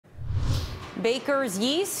Baker's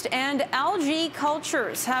yeast and algae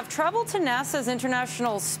cultures have traveled to NASA's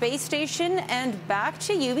International Space Station and back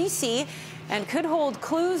to UBC and could hold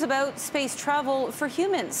clues about space travel for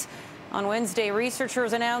humans. On Wednesday,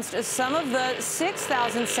 researchers announced some of the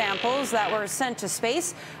 6,000 samples that were sent to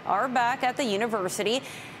space are back at the university.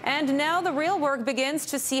 And now the real work begins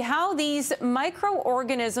to see how these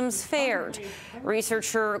microorganisms fared.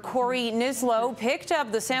 Researcher Cory Nislow picked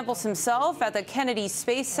up the samples himself at the Kennedy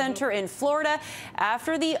Space Center in Florida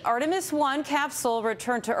after the Artemis 1 capsule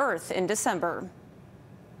returned to Earth in December.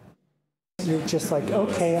 You're just like,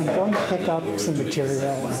 okay, I'm going to pick up some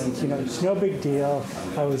material, and it's no big deal.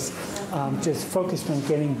 I was just focused on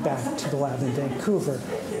getting back to the lab in Vancouver.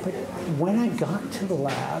 But when I got to the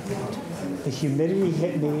lab, the humidity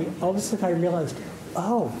hit me. All of a sudden, I realized,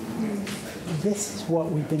 oh, this is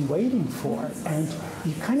what we've been waiting for. And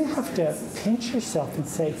you kind of have to pinch yourself and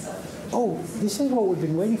say, oh, this is what we've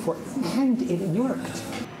been waiting for, and it worked.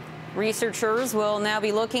 Researchers will now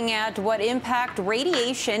be looking at what impact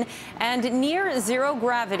radiation and near zero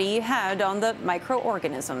gravity had on the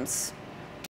microorganisms.